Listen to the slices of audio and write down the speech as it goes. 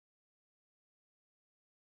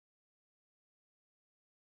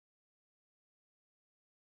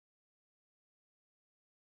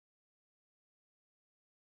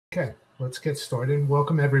Okay, let's get started.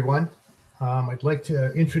 Welcome, everyone. I'd like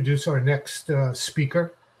to introduce our next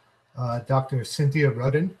speaker, Dr. Cynthia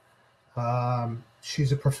Rudin.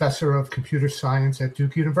 She's a professor of computer science at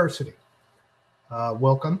Duke University.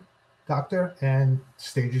 Welcome, Doctor, and the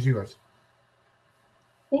stage is yours.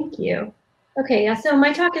 Thank you. Okay, yeah, so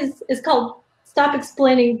my talk is called Stop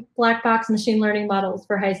Explaining Black Box Machine Learning Models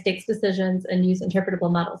for High Stakes Decisions and Use Interpretable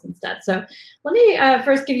Models instead. So let me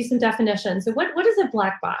first give you some definitions. So what is a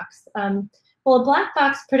black box? Well, a black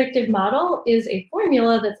box predictive model is a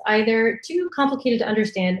formula that's either too complicated to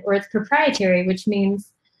understand or it's proprietary, which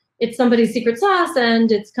means it's somebody's secret sauce and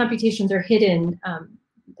its computations are hidden.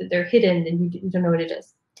 They're hidden and you don't know what it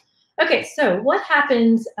is. Okay, so what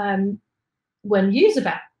happens when you use a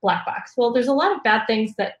black box? Well, there's a lot of bad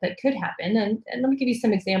things that could happen, and let me give you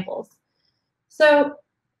some examples. So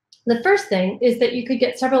the first thing is that you could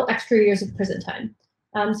get several extra years of prison time.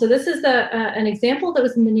 So this is an example that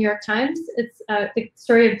was in the New York Times. It's the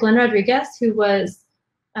story of Glenn Rodriguez, who was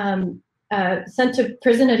sent to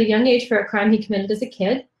prison at a young age for a crime he committed as a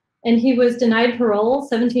kid, and he was denied parole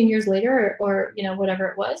 17 years later, or you know, whatever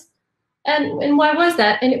it was. And why was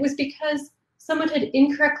that? And it was because someone had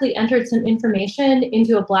incorrectly entered some information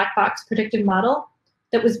into a black box predictive model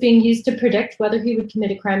that was being used to predict whether he would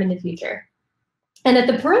commit a crime in the future. And at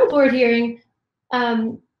the parole board hearing,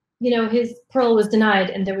 you know, his parole was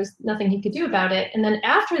denied and there was nothing he could do about it. And then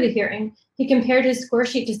after the hearing, he compared his score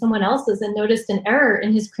sheet to someone else's and noticed an error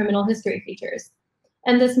in his criminal history features.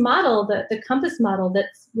 And this model, the Compass model that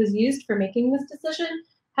was used for making this decision,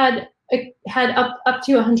 had up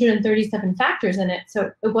to 137 factors in it,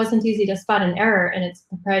 so it wasn't easy to spot an error in its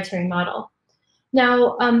proprietary model.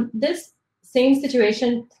 Now, this same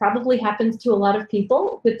situation probably happens to a lot of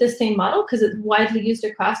people with this same model because it's widely used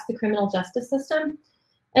across the criminal justice system.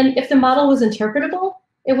 And if the model was interpretable,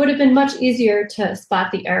 it would have been much easier to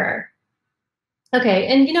spot the error. Okay,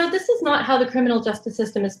 and you know, this is not how the criminal justice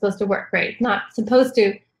system is supposed to work, right? Not supposed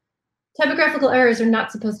to. Typographical errors are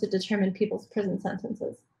not supposed to determine people's prison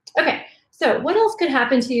sentences. Okay, so what else could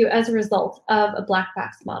happen to you as a result of a black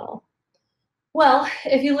box model? Well,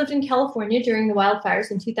 if you lived in California during the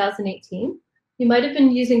wildfires in 2018, you might have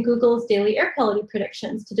been using Google's daily air quality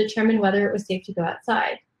predictions to determine whether it was safe to go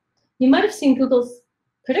outside. You might have seen Google's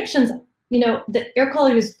predictions, you know, that air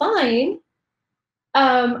quality was fine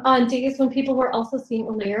on days when people were also seeing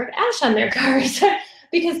a layer of ash on their cars.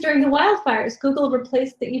 Because during the wildfires, Google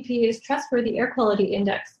replaced the EPA's trustworthy air quality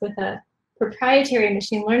index with a proprietary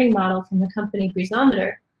machine learning model from the company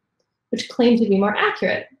Breezometer, which claimed to be more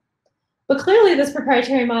accurate. But clearly this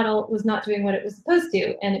proprietary model was not doing what it was supposed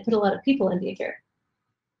to, and it put a lot of people in danger.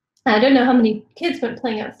 I don't know how many kids went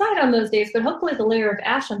playing outside on those days, but hopefully the layer of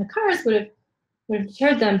ash on the cars would have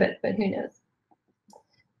deterred them, but who knows.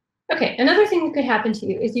 Okay, another thing that could happen to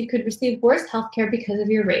you is you could receive worse healthcare because of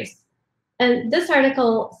your race. And this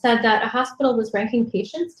article said that a hospital was ranking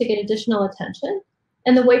patients to get additional attention,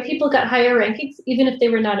 and the white people got higher rankings even if they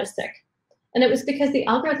were not as sick. And it was because the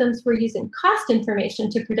algorithms were using cost information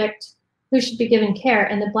to predict who should be given care,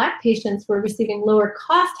 and the black patients were receiving lower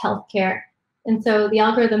cost health care. And so the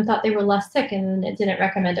algorithm thought they were less sick, and then it didn't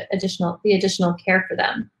recommend the additional care for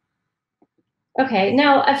them. Okay,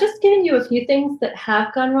 now I've just given you a few things that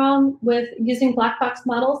have gone wrong with using black box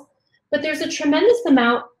models, but there's a tremendous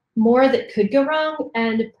amount more that could go wrong,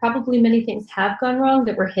 and probably many things have gone wrong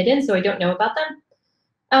that were hidden, so I don't know about them.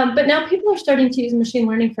 But now people are starting to use machine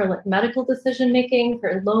learning for like medical decision making,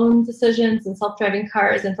 for loan decisions and self-driving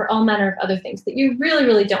cars, and for all manner of other things that you really,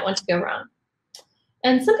 really don't want to go wrong.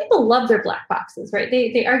 And some people love their black boxes, right?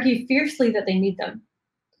 They argue fiercely that they need them.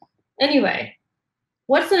 Anyway,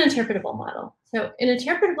 what's an interpretable model? So an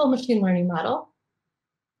interpretable machine learning model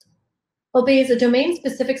obeys a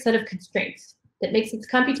domain-specific set of constraints that makes its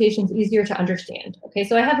computations easier to understand. Okay,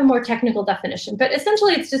 so I have a more technical definition, but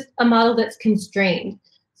essentially it's just a model that's constrained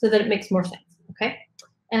so that it makes more sense. Okay,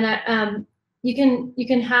 and you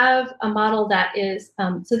can have a model that is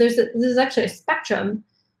so this is actually a spectrum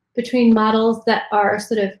between models that are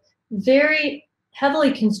sort of very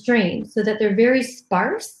heavily constrained, so that they're very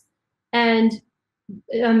sparse, and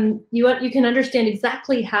you can understand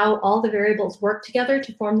exactly how all the variables work together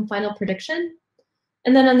to form the final prediction.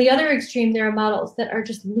 And then on the other extreme, there are models that are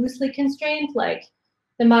just loosely constrained, like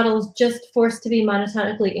the model is just forced to be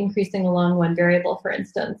monotonically increasing along one variable, for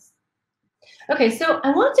instance. Okay, so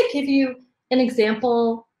I want to give you an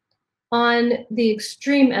example on the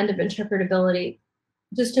extreme end of interpretability,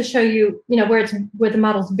 just to show you, where the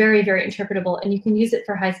model is very, very interpretable, and you can use it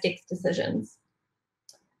for high stakes decisions.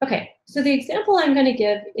 Okay, so the example I'm going to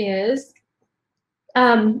give is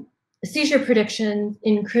seizure predictions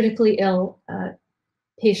in critically ill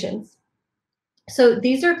patients. So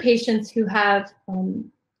these are patients who have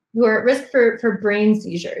who are at risk for brain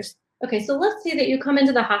seizures. Okay, so let's say that you come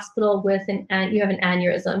into the hospital with you have an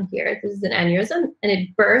aneurysm here. This is an aneurysm, and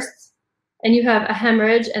it bursts, and you have a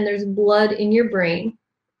hemorrhage, and there's blood in your brain.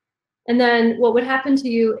 And then what would happen to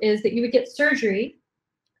you is that you would get surgery,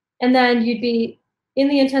 and then you'd be in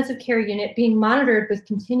the intensive care unit being monitored with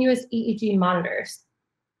continuous EEG monitors.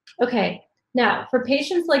 Okay, now for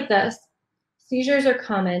patients like this, seizures are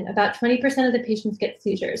common. About 20% of the patients get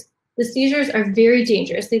seizures. The seizures are very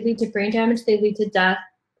dangerous. They lead to brain damage, they lead to death,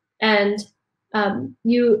 and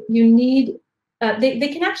you need, they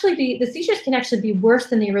can actually be, the seizures can actually be worse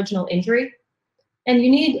than the original injury. And you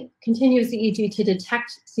need continuous EEG to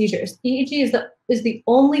detect seizures. EEG is the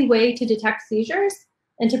only way to detect seizures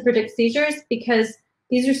and to predict seizures, because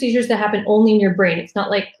these are seizures that happen only in your brain. It's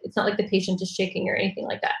not like the patient is shaking or anything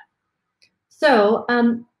like that. So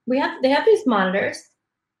they have these monitors,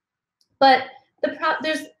 but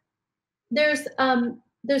there's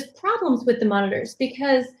problems with the monitors,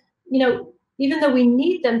 because even though we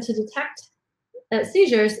need them to detect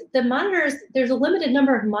seizures, the monitors, there's a limited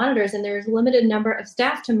number of monitors, and there's a limited number of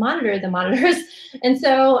staff to monitor the monitors. And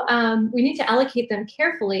so we need to allocate them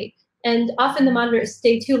carefully. And often the monitors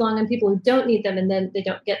stay too long on people who don't need them, and then they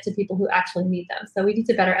don't get to people who actually need them. So we need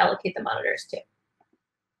to better allocate the monitors too.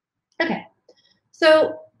 Okay,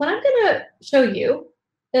 so what I'm gonna show you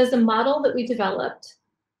is a model that we developed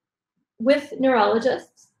with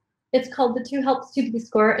neurologists. It's called the 2 helps 2 B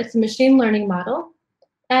score. It's a machine learning model.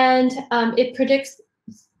 And it predicts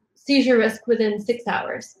seizure risk within 6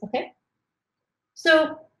 hours, okay?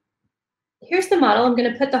 So here's the model. I'm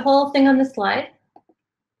gonna put the whole thing on the slide.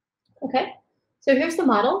 Okay, so here's the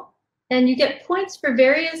model, and you get points for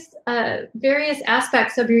various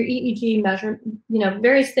aspects of your EEG measure,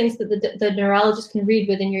 various things that the neurologist can read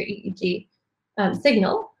within your EEG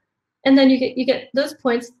signal. And then you get those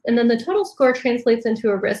points, and then the total score translates into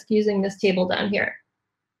a risk using this table down here.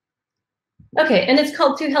 Okay, and it's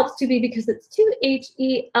called 2 helps 2 B because it's 2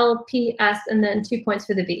 HELPS and then 2 points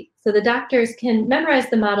for the B. So the doctors can memorize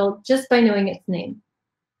the model just by knowing its name.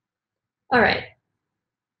 All right.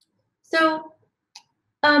 So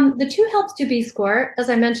the 2 helps 2 B score, as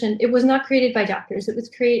I mentioned, it was not created by doctors. It was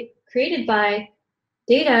created by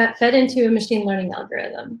data fed into a machine learning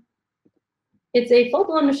algorithm. It's a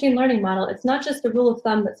full-blown machine learning model. It's not just a rule of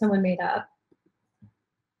thumb that someone made up.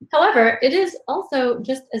 However, it is also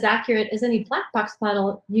just as accurate as any black box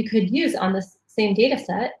model you could use on this same data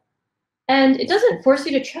set. And it doesn't force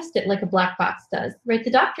you to trust it like a black box does, right?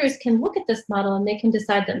 The doctors can look at this model and they can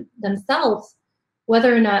decide themselves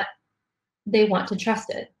whether or not they want to trust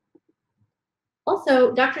it.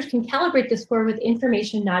 Also, doctors can calibrate the score with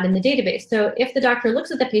information not in the database. So if the doctor looks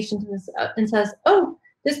at the patient and says, oh,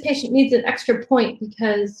 this patient needs an extra point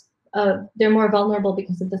because they're more vulnerable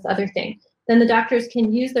because of this other thing, then the doctors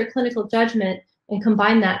can use their clinical judgment and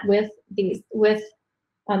combine that with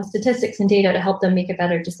statistics and data to help them make a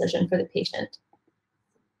better decision for the patient.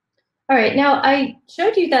 All right, now I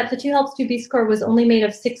showed you that the 2 helps 2 B score was only made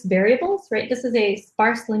of 6 variables, right? This is a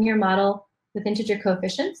sparse linear model with integer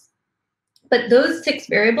coefficients. But those 6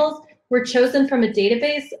 variables were chosen from a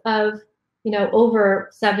database of over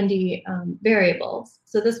 70 variables.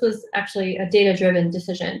 So this was actually a data-driven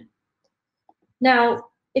decision. Now,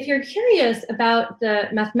 if you're curious about the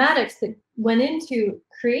mathematics that went into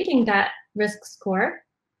creating that risk score,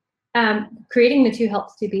 creating the 2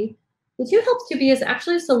 helps 2 B, the 2 helps 2 B is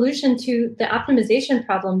actually a solution to the optimization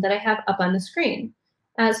problem that I have up on the screen.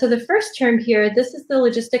 So the first term here, this is the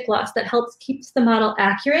logistic loss that helps keeps the model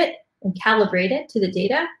accurate and calibrate it to the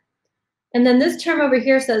data. And then this term over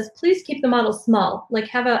here says, please keep the model small, like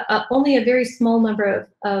have only a very small number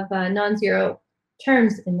of non-zero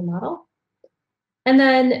terms in the model. And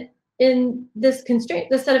then in this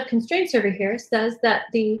set of constraints over here says that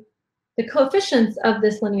the coefficients of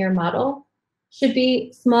this linear model should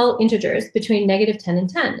be small integers between -10 and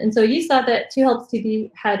 10. And so you saw that 2 helps 2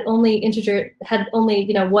 B had only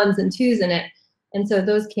ones and twos in it. And so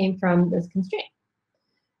those came from this constraint.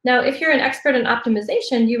 Now, if you're an expert in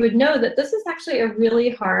optimization, you would know that this is actually a really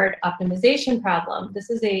hard optimization problem. This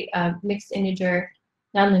is a mixed integer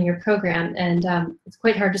nonlinear program, and it's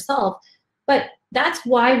quite hard to solve. But that's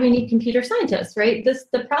why we need computer scientists, right?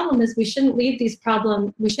 The problem is we shouldn't leave these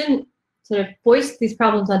problems, we shouldn't sort of voice these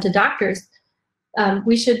problems onto doctors.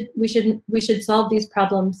 We should solve these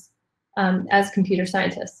problems as computer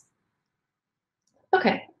scientists.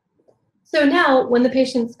 Okay, so now when the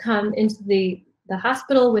patients come into the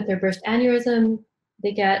hospital with their burst aneurysm,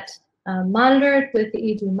 they get monitored with the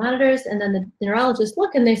EEG monitors, and then the neurologists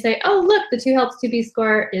look and they say, oh, look, the 2 helps 2 B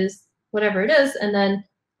score is whatever it is, and then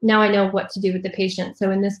now I know what to do with the patient.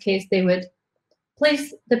 So in this case, they would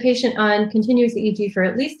place the patient on continuous EEG for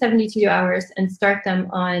at least 72 hours and start them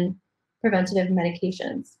on preventative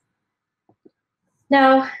medications.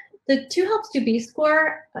 Now, the 2 helps 2B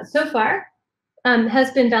score so far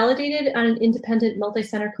has been validated on an independent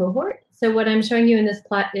multi-center cohort. So what I'm showing you in this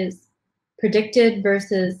plot is predicted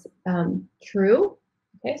versus true.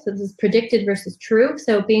 Okay, so this is predicted versus true.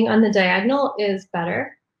 So being on the diagonal is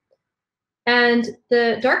better. And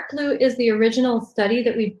the dark blue is the original study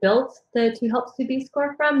that we built the 2 helps 2B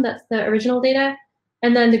score from. That's the original data.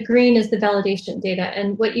 And then the green is the validation data.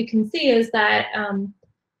 And what you can see is that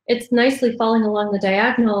it's nicely falling along the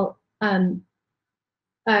diagonal in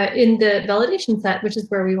the validation set, which is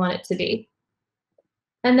where we want it to be.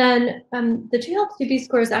 And then the 2 helps 2B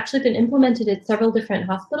score has actually been implemented at several different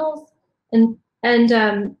hospitals, and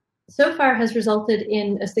so far has resulted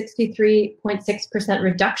in a 63.6%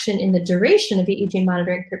 reduction in the duration of EEG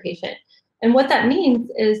monitoring per patient. And what that means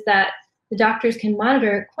is that the doctors can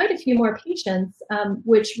monitor quite a few more patients,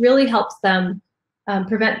 which really helps them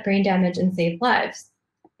prevent brain damage and save lives.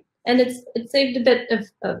 And it's saved a bit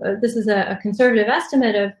of this is a conservative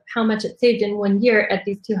estimate of how much it saved in 1 year at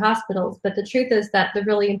these 2 hospitals. But the truth is that the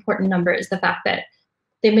really important number is the fact that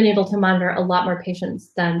they've been able to monitor a lot more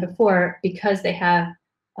patients than before because they have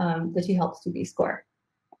the 2 helps 2B score.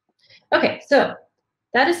 Okay, so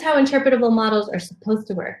that is how interpretable models are supposed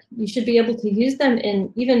to work. You should be able to use them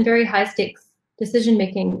in even very high stakes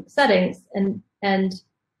decision-making settings, and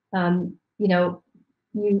you know,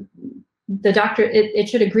 the doctor, it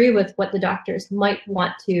should agree with what the doctors might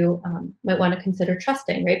want to consider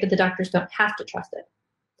trusting, right? But the doctors don't have to trust it.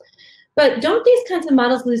 But don't these kinds of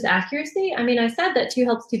models lose accuracy? I mean, I said that 2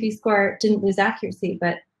 helps 2B score didn't lose accuracy,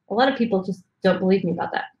 but a lot of people just don't believe me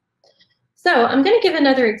about that. So I'm going to give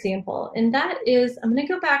another example, and that is I'm going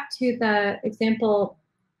to go back to the example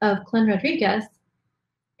of Glenn Rodriguez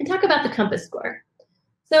and talk about the COMPASS score.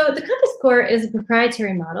 So the COMPASS score is a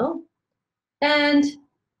proprietary model, and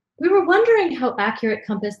we were wondering how accurate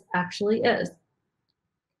COMPASS actually is.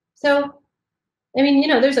 So, I mean, you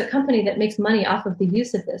know, there's a company that makes money off of the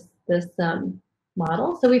use of this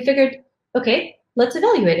model. So we figured, okay, let's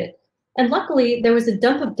evaluate it. And luckily, there was a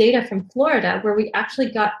dump of data from Florida where we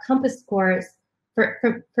actually got COMPASS scores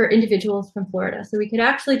for individuals from Florida. So we could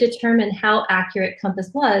actually determine how accurate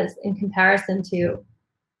COMPASS was in comparison to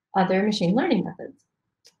other machine learning methods.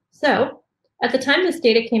 So at the time this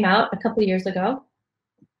data came out a couple of years ago,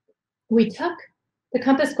 we took the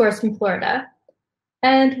COMPASS scores from Florida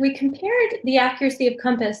and we compared the accuracy of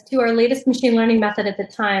COMPASS to our latest machine learning method at the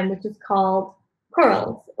time, which is called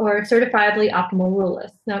Corals, or Certifiably Optimal Rule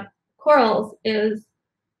Lists. Now, Corals is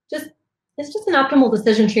just an optimal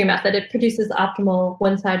decision tree method. It produces optimal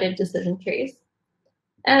one-sided decision trees.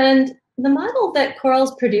 And the model that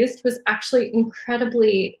Corals produced was actually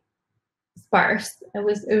incredibly sparse. It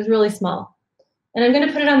was really small. And I'm going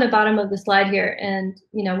to put it on the bottom of the slide here. And,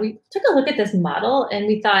 you know, we took a look at this model and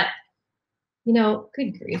we thought, you know,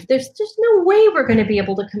 good grief, there's just no way we're going to be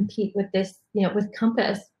able to compete with this, you know, with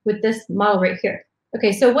COMPASS, with this model right here.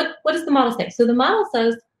 Okay, so what does the model say? So the model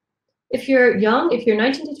says, if you're young, if you're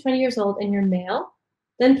 19 to 20 years old and you're male,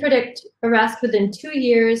 then predict arrest within 2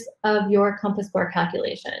 years of your COMPASS score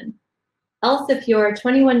calculation. Else, if you're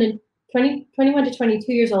 21 to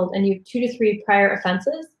 22 years old and you have 2 to 3 prior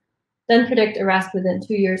offenses, then predict arrest within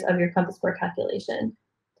 2 years of your COMPASS score calculation.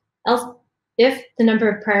 Else, if the number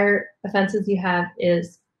of prior offenses you have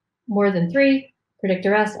is more than 3, predict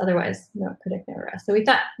arrest. Otherwise, no, predict no arrest. So we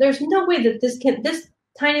thought there's no way that this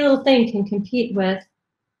tiny little thing can compete with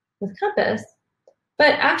COMPASS,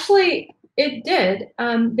 but actually it did.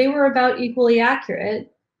 They were about equally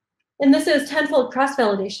accurate. And this is tenfold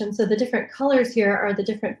cross-validation, so the different colors here are the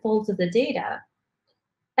different folds of the data.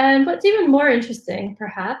 And what's even more interesting,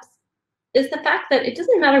 perhaps, is the fact that it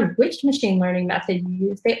doesn't matter which machine learning method you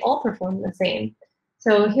use, they all perform the same.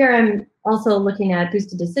 So here I'm also looking at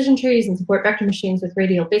boosted decision trees and support vector machines with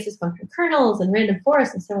radial basis function kernels and random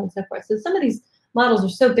forests and so on and so forth. So some of these models are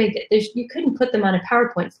so big that you couldn't put them on a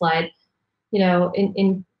PowerPoint slide, you know,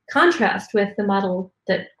 in contrast with the model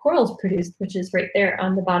that Corals produced, which is right there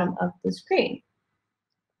on the bottom of the screen.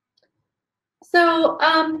 So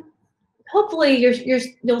hopefully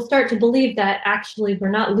you'll start to believe that actually we're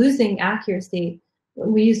not losing accuracy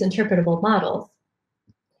when we use interpretable models.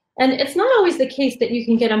 And it's not always the case that you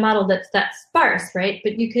can get a model that's that sparse, right?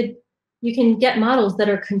 But you can get models that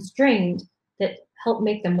are constrained that help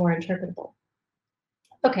make them more interpretable.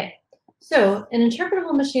 Okay, so an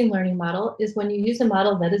interpretable machine learning model is when you use a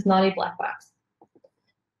model that is not a black box.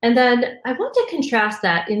 And then I want to contrast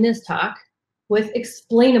that in this talk with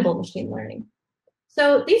explainable machine learning.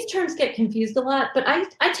 So these terms get confused a lot, but I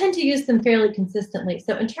tend to use them fairly consistently.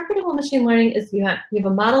 So interpretable machine learning is you have a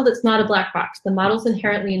model that's not a black box. The model's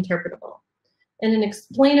inherently interpretable. And in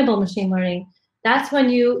explainable machine learning, that's when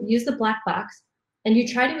you use the black box and you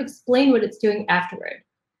try to explain what it's doing afterward.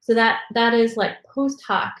 So that is like post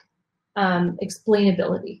hoc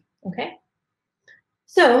explainability, okay?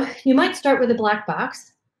 So you might start with a black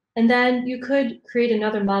box, and then you could create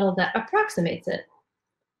another model that approximates it.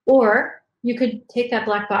 Or you could take that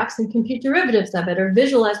black box and compute derivatives of it, or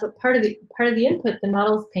visualize what part of the input the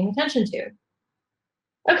model is paying attention to.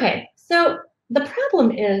 Okay, so the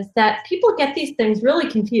problem is that people get these things really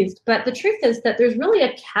confused, but the truth is that there's really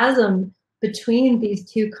a chasm between these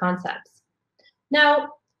two concepts. Now,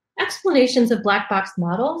 explanations of black box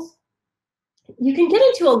models, you can get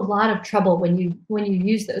into a lot of trouble when you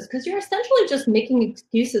use those, because you're essentially just making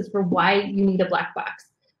excuses for why you need a black box,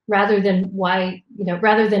 rather than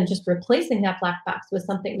just replacing that black box with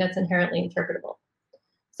something that's inherently interpretable.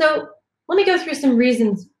 So let me go through some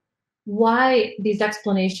reasons why these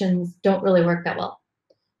explanations don't really work that well.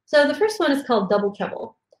 So the first one is called double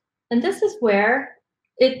trouble, and this is where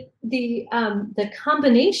the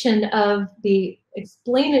combination of the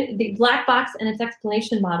black box and its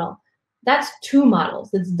explanation model, that's two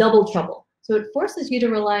models. It's double trouble. So it forces you to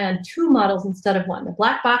rely on two models instead of one, the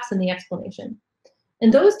black box and the explanation.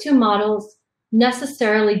 And those two models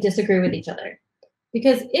necessarily disagree with each other,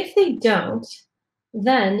 because if they don't,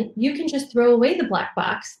 then you can just throw away the black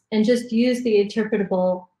box and just use the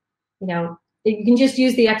interpretable, you can just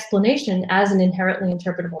use the explanation as an inherently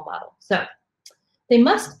interpretable model. So they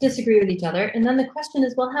must disagree with each other. And then the question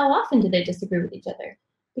is, well, how often do they disagree with each other?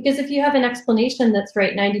 Because if you have an explanation that's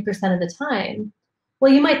right 90% of the time,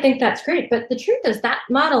 well, you might think that's great, but the truth is that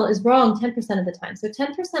model is wrong 10% of the time. So 10%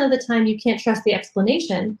 of the time you can't trust the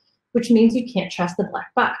explanation, which means you can't trust the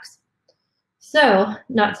black box. So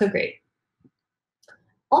not so great.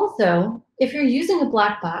 Also, if you're using a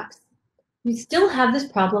black box, you still have this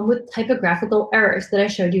problem with typographical errors that I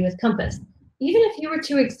showed you with Compass. Even if you were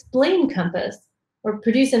to explain Compass or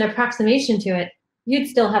produce an approximation to it, you'd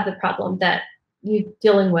still have the problem that you're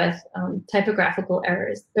dealing with typographical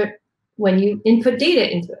errors when you input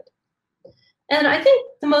data into it. And I think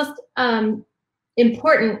the most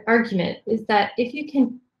important argument is that if you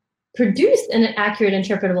can produce an accurate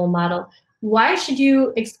interpretable model, why should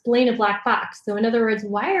you explain a black box? So in other words,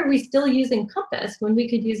 why are we still using Compass when we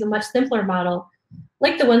could use a much simpler model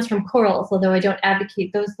like the ones from Corals, although I don't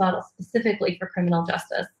advocate those models specifically for criminal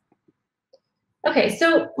justice. Okay,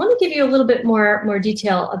 so let me give you a little bit more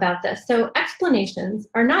detail about this. So explanations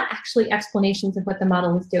are not actually explanations of what the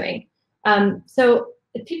model is doing. So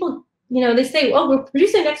if people, they say, well, we're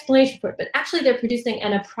producing an explanation for it, but actually they're producing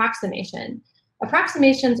an approximation.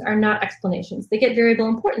 Approximations are not explanations. They get variable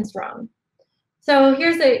importance wrong. So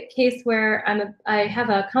here's a case where I have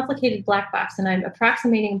a complicated black box and I'm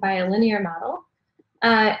approximating by a linear model.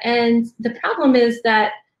 And the problem is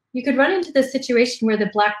that you could run into this situation where the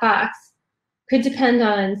black box could depend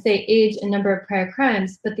on, say, age and number of prior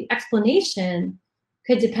crimes, but the explanation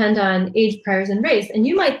could depend on age, priors, and race. And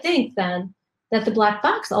you might think then that the black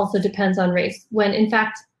box also depends on race, when in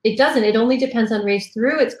fact it doesn't. It only depends on race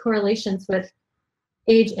through its correlations with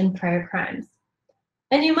age and prior crimes.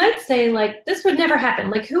 And you might say, like, this would never happen.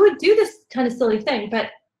 Like, who would do this kind of silly thing?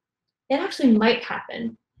 But it actually might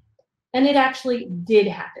happen. And it actually did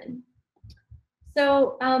happen.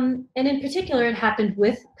 So, and in particular, it happened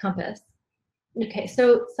with Compass. Okay,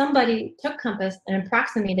 so somebody took Compass and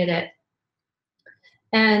approximated it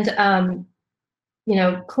and,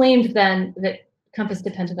 claimed then that Compass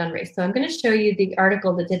depended on race. So I'm going to show you the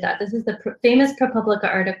article that did that. This is the famous ProPublica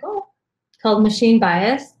article called Machine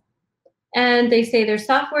Bias. And they say there's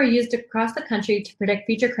software used across the country to predict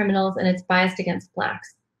future criminals and it's biased against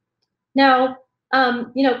blacks. Now,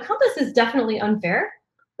 Compass is definitely unfair,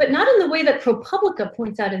 but not in the way that ProPublica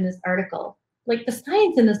points out in this article. Like, the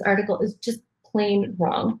science in this article is just plain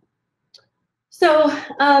wrong. So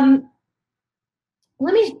and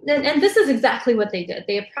this is exactly what they did.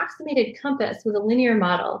 They approximated Compass with a linear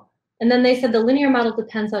model, and then they said the linear model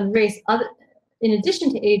depends on race in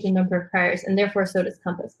addition to age and number of priors, and therefore so does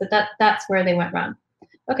Compass. But that's where they went wrong.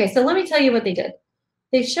 Okay, so let me tell you what they did.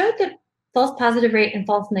 They showed that false positive rate and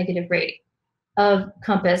false negative rate of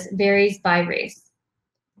Compass varies by race.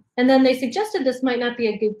 And then they suggested this might not be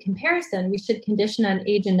a good comparison. We should condition on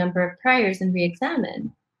age and number of priors and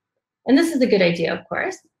re-examine. And this is a good idea, of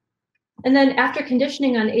course. And then after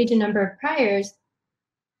conditioning on age and number of priors,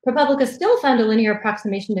 ProPublica still found a linear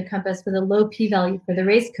approximation to Compass with a low p-value for the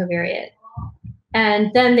race covariate.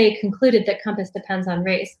 And then they concluded that COMPAS depends on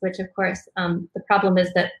race, which of course, the problem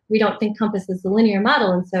is that we don't think COMPAS is a linear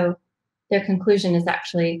model, and so their conclusion is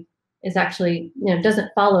actually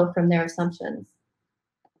doesn't follow from their assumptions.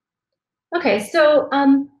 Okay, so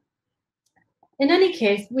in any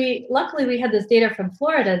case, luckily we had this data from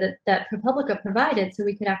Florida that ProPublica provided, so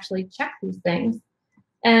we could actually check these things.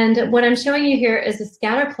 And what I'm showing you here is a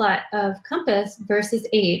scatter plot of COMPAS versus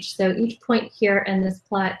age. So each point here in this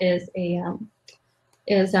plot is an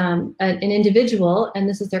individual, and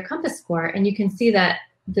this is their COMPAS score. And you can see that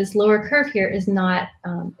this lower curve here is not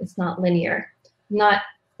it's not linear.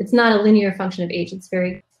 It's not a linear function of age. It's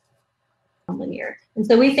very nonlinear. And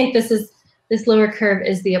so we think this lower curve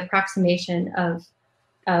is the approximation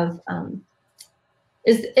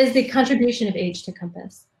is the contribution of age to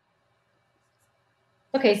COMPAS.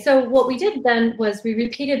 Okay, so what we did then was we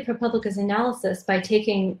repeated ProPublica's analysis by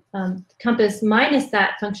taking COMPAS minus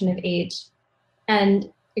that function of age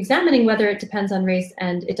and examining whether it depends on race,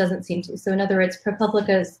 and it doesn't seem to. So in other words,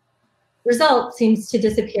 ProPublica's result seems to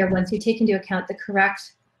disappear once you take into account the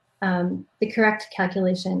correct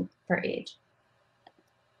calculation for age.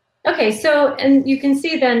 Okay, so, and you can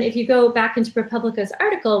see then if you go back into ProPublica's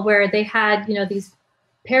article where they had, these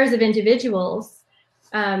pairs of individuals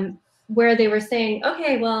where they were saying,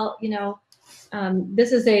 okay, well,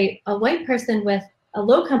 this is a white person with a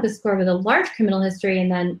low COMPAS score with a large criminal history,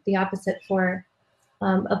 and then the opposite for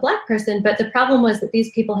a black person. But the problem was that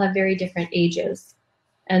these people have very different ages,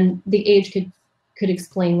 and the age could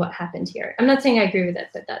explain what happened here. I'm not saying I agree with it,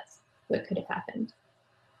 but that's what could have happened.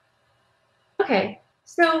 Okay,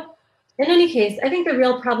 so in any case, I think the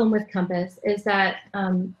real problem with COMPAS is that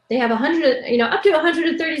they have up to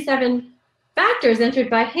 137 factors entered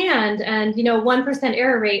by hand, and 1%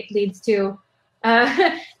 error rate leads to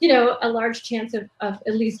a large chance of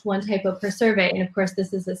at least one typo per survey. And of course,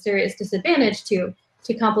 this is a serious disadvantage to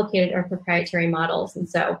complicated or proprietary models. And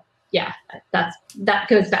so, yeah, that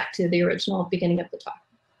goes back to the original beginning of the talk.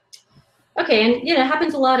 Okay, and it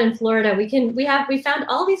happens a lot in Florida. We found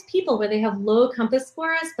all these people where they have low COMPAS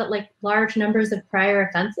scores, but like large numbers of prior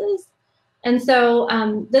offenses. And so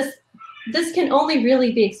this can only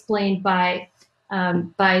really be explained by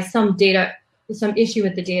some issue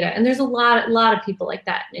with the data. And there's a lot of people like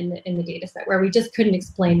that in the data set where we just couldn't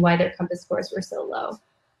explain why their COMPAS scores were so low.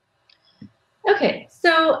 Okay,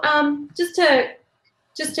 so just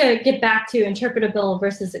to get back to interpretable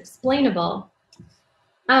versus explainable,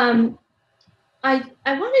 I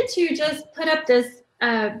wanted to just put up this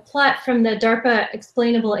plot from the DARPA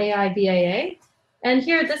Explainable AI BAA. And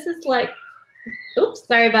here, this is like, oops,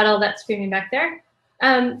 sorry about all that screaming back there.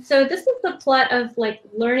 So this is the plot of like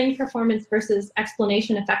learning performance versus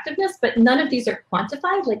explanation effectiveness, but none of these are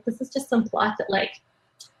quantified. Like this is just some plot that like,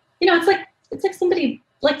 it's like somebody,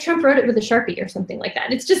 like Trump wrote it with a Sharpie or something like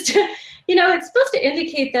that. It's just, it's supposed to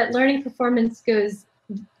indicate that learning performance goes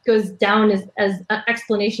down as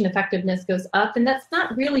explanation effectiveness goes up, and that's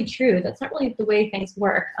not really true. That's not really the way things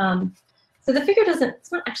work. So the figure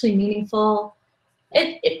it's not actually meaningful.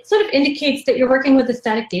 It sort of indicates that you're working with a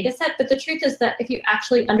static data set, but the truth is that if you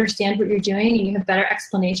actually understand what you're doing and you have better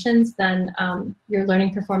explanations, then your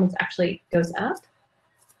learning performance actually goes up.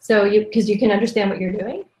 So because you can understand what you're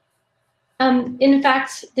doing. In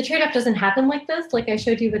fact, the trade-off doesn't happen like this, like I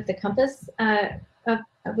showed you with the COMPAS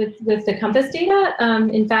with the COMPAS data.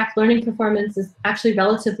 In fact, learning performance is actually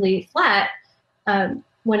relatively flat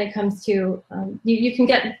when it comes to, you can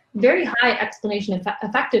get very high explanation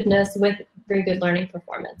effectiveness with very good learning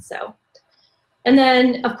performance. So, and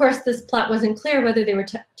then of course this plot wasn't clear whether they were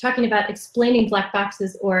talking about explaining black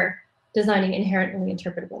boxes or designing inherently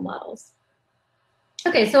interpretable models.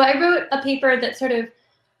 Okay, so I wrote a paper that sort of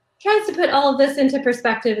tries to put all of this into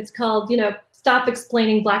perspective. It's called, Stop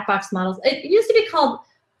Explaining Black Box Models. It used to be called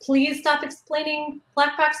Please Stop Explaining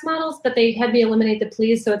Black Box Models, but they had me eliminate the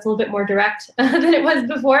please, so it's a little bit more direct than it was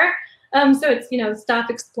before. So it's, Stop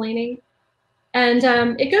Explaining. And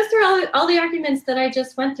it goes through all the arguments that I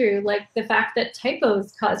just went through, like the fact that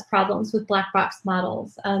typos cause problems with black box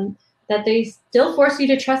models, that they still force you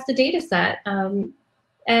to trust the data set,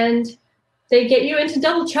 and they get you into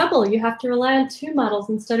double trouble. You have to rely on 2 models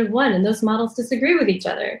instead of 1, and those models disagree with each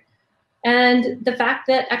other. And the fact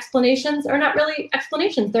that explanations are not really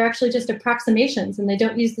explanations, they're actually just approximations, and they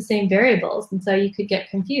don't use the same variables, and so you could get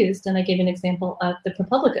confused. And I gave an example of the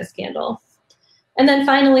ProPublica scandal. And then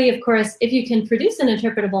finally, of course, if you can produce an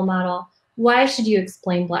interpretable model, why should you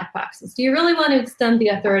explain black boxes? Do you really want to extend the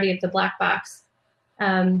authority of the black box?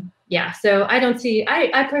 Yeah, so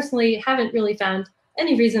I personally haven't really found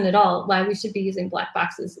any reason at all why we should be using black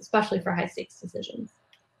boxes, especially for high stakes decisions.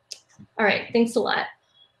 All right, thanks a lot.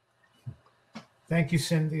 Thank you,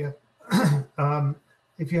 Cynthia.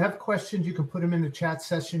 If you have questions, you can put them in the chat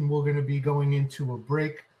session. We're going to be going into a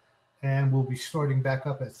break, and we'll be starting back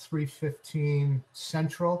up at 3:15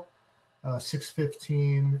 Central,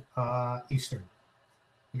 6:15 Eastern.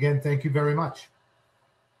 Again, thank you very much.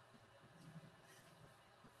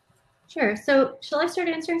 Sure. So shall I start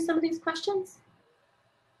answering some of these questions?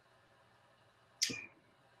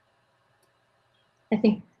 I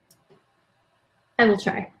think I will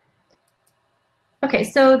try. Okay,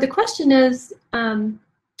 so the question is,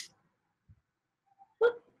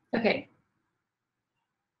 okay.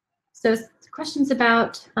 So questions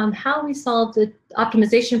about how we solve the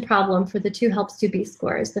optimization problem for the 2 helps 2B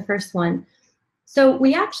scores, the first one. So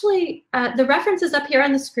we actually, the reference is up here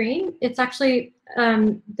on the screen. It's actually,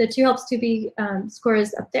 the 2 helps 2B score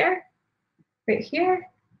is up there, right here.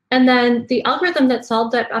 And then the algorithm that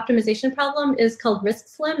solved that optimization problem is called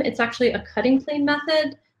RiskSlim. It's actually a cutting plane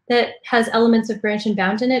method that has elements of branch and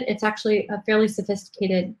bound in it. It's actually a fairly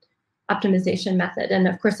sophisticated optimization method. And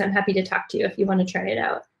of course, I'm happy to talk to you if you want to try it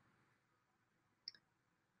out.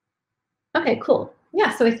 Okay, cool.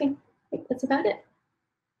 Yeah, so I think that's about it.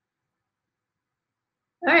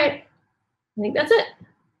 All right, I think that's it.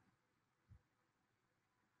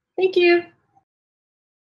 Thank you.